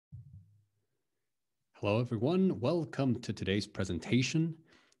Hello, everyone. Welcome to today's presentation.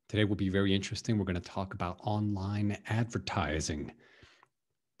 Today will be very interesting. We're going to talk about online advertising.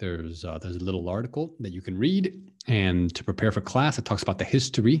 There's a little article that you can read, and to prepare for class, it talks about the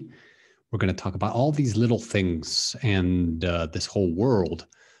history. We're going to talk about all these little things and this whole world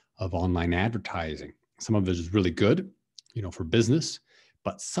of online advertising. Some of it is really good, for business,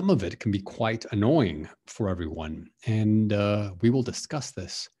 but some of it can be quite annoying for everyone. And we will discuss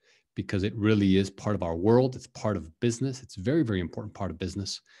this because it really is part of our world. It's part of business. It's a very, very important part of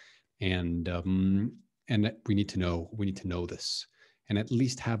business. And we need to know this and at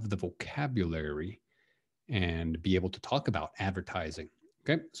least have the vocabulary and be able to talk about advertising.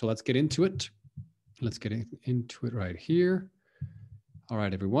 Okay, so let's get into it. Let's get into it right here. All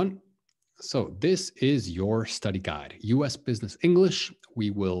right, everyone. So this is your study guide, US Business English. We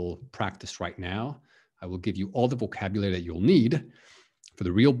will practice right now. I will give you all the vocabulary that you'll need for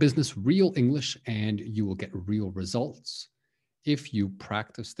the real business, real English, and you will get real results. If you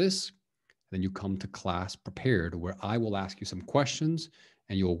practice this, then you come to class prepared, where I will ask you some questions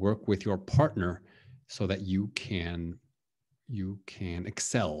and you will work with your partner so that you can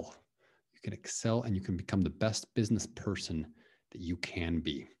excel. You can excel and you can become the best business person that you can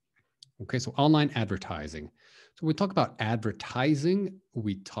be. Okay, so online advertising. So when we talk about advertising,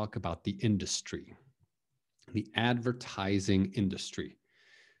 we talk about the industry, the advertising industry.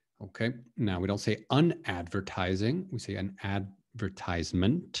 Okay, now we don't say unadvertising, we say an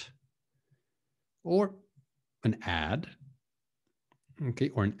advertisement or an ad, okay,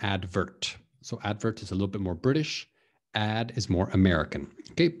 or an advert. So advert is a little bit more British, ad is more American,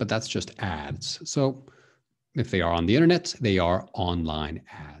 okay, but that's just ads. So if they are on the internet, they are online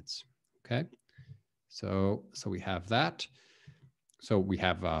ads, okay? So we have that. So we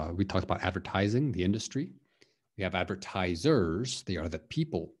have, we talked about advertising, the industry. We have advertisers, they are the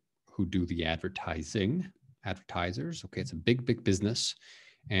people who do the advertising, advertisers. Okay, it's a big, big business.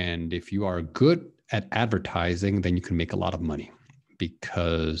 And if you are good at advertising, then you can make a lot of money,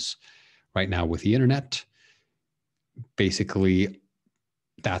 because right now with the internet, basically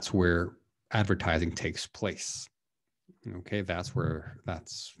that's where advertising takes place. Okay,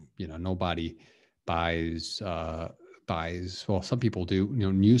 nobody buys, well, some people do,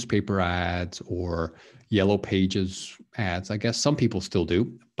 newspaper ads or yellow pages ads. I guess some people still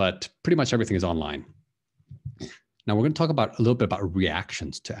do, but pretty much everything is online. Now we're going to talk about a little bit about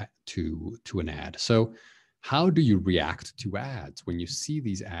reactions to an ad. So how do you react to ads? When you see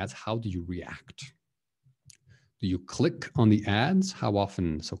these ads, how do you react? Do you click on the ads? How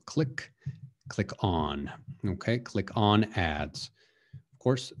often? So click on, okay? Click on ads. Of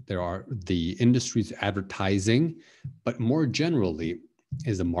course, there are the industry's advertising, but more generally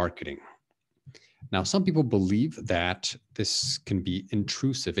is the marketing. Now, some people believe that this can be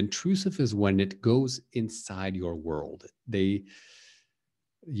intrusive. Intrusive is when it goes inside your world. They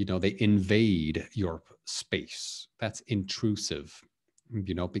invade your space. That's intrusive,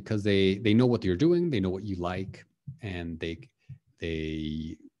 because they know what you're doing, they know what you like, and they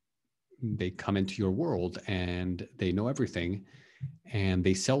come into your world and they know everything and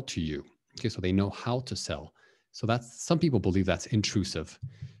they sell to you. Okay, so they know how to sell. So some people believe that's intrusive.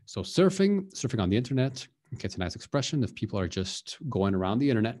 So surfing on the internet, okay, it's a nice expression. If people are just going around the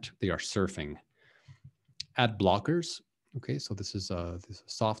internet, they are surfing. Ad blockers, okay, so this is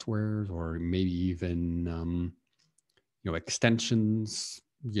software or maybe even extensions,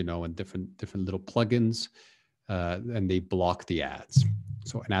 and different little plugins, and they block the ads.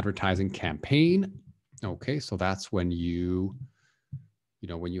 So an advertising campaign, okay, so that's when you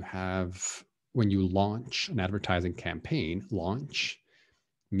launch an advertising campaign. Launch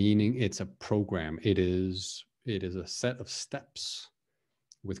meaning it's a program. It is a set of steps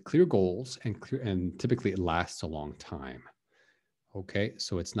with clear goals and typically it lasts a long time. Okay,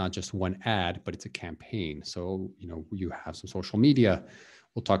 so it's not just one ad, but it's a campaign. So you have some social media.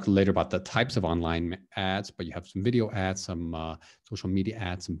 We'll talk later about the types of online ads, but you have some video ads, some social media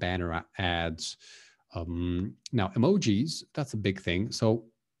ads, some banner ads. Now emojis, that's a big thing. So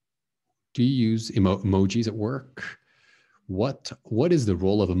do you use emojis at work? What is the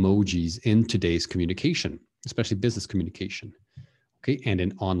role of emojis in today's communication, especially business communication? Okay, and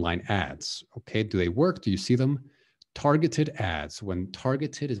in online ads. Okay, do they work? Do you see them? Targeted ads. When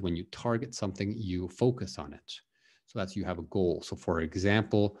targeted is when you target something, you focus on it. So that's, you have a goal. So for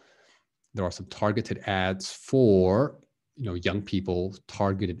example, there are some targeted ads for young people,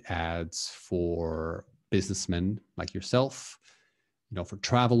 targeted ads for businessmen like yourself, for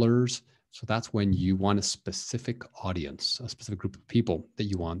travelers. So that's when you want a specific audience, a specific group of people that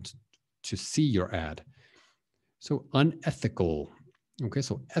you want to see your ad. So unethical. Okay,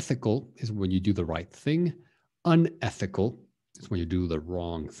 so ethical is when you do the right thing. Unethical is when you do the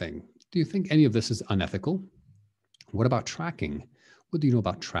wrong thing. Do you think any of this is unethical? What about tracking? What do you know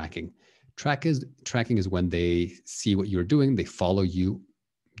about tracking? Tracking is when they see what you're doing, they follow you,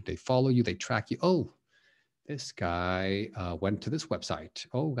 they track you. Oh, this guy went to this website.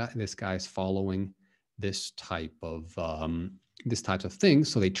 Oh, this guy's following this type of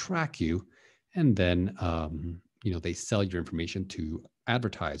things. So they track you, and then they sell your information to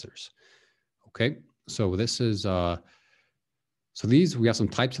advertisers. Okay, so this is we have some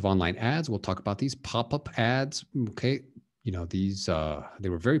types of online ads. We'll talk about these pop-up ads. Okay, these they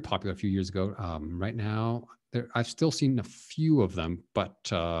were very popular a few years ago. Right now, I've still seen a few of them,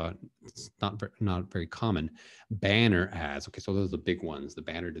 but it's not very common. Banner ads. Okay, so those are the big ones. The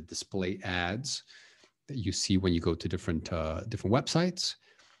banner, the display ads that you see when you go to different websites.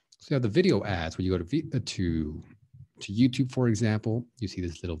 So you have the video ads. When you go to YouTube, for example, you see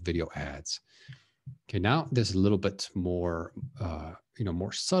these little video ads. Okay, now there's a little bit more,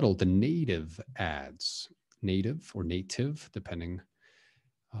 more subtle. The native ads, native or native, depending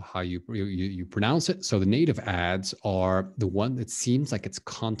how you pronounce it. So the native ads are the one that seems like it's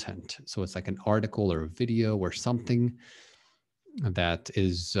content. So it's like an article or a video or something that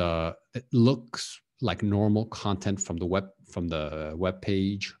is it looks like normal content from the web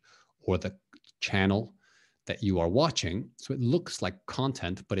page or the channel that you are watching. So it looks like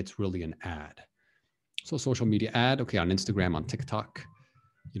content, but it's really an ad. So social media ad, okay, on Instagram, on TikTok,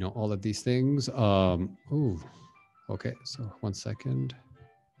 all of these things. Okay, so 1 second.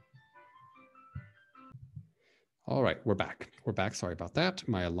 All right, we're back. Sorry about that.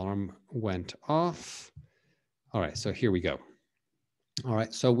 My alarm went off. All right, so here we go. All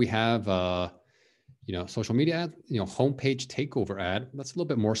right, so we have, social media ad, homepage takeover ad. That's a little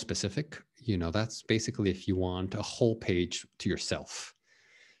bit more specific. That's basically if you want a whole page to yourself.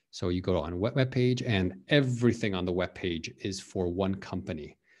 So you go on a web page and everything on the web page is for one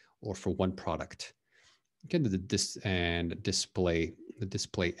company or for one product. Okay, the display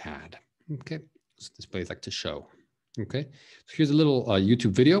ad. Okay, so displays like to show. Okay, so here's a little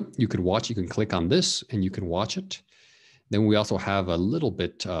YouTube video you could watch. You can click on this and you can watch it. Then we also have a little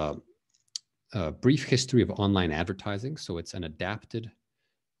bit brief history of online advertising. So it's an adapted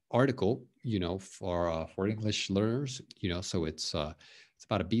article, for English learners. So it's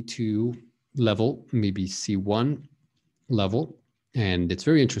about a B2 level, maybe C1 level, and it's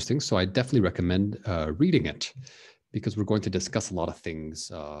very interesting. So I definitely recommend reading it because we're going to discuss a lot of things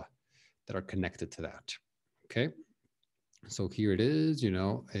that are connected to that. Okay. So here it is,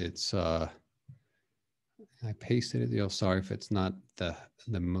 it's, I pasted it, sorry if it's not the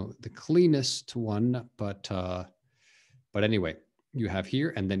cleanest one, but anyway, you have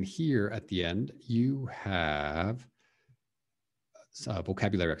here, and then here at the end, you have a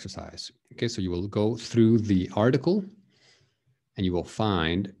vocabulary exercise. Okay, so you will go through the article and you will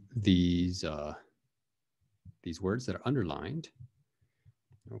find these words that are underlined.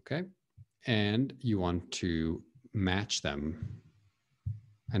 Okay, and you want to match them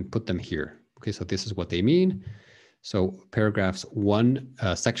and put them here. Okay, so this is what they mean. So paragraphs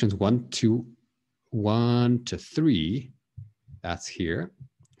sections 1 to 3, that's here.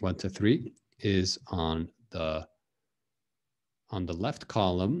 1 to 3 is on the left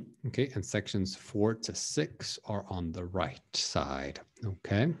column, okay, and sections 4 to 6 are on the right side,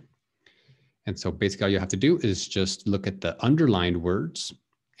 okay? And so basically all you have to do is just look at the underlined words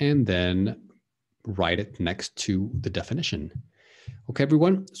and then write it next to the definition. Okay,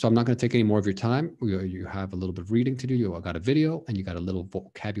 everyone, so I'm not going to take any more of your time. You have a little bit of reading to do. You got a video and you got a little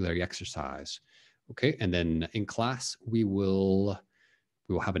vocabulary exercise. Okay, and then in class, we will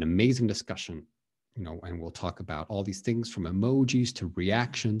have an amazing discussion, and we'll talk about all these things from emojis to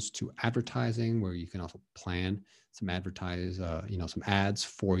reactions to advertising, where you can also plan some some ads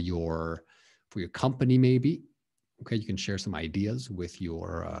for your company maybe. Okay, you can share some ideas with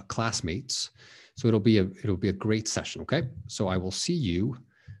your classmates. So it'll be a great session. Okay, so I will see you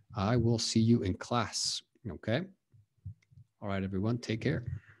in class. Okay, all right, everyone, take care.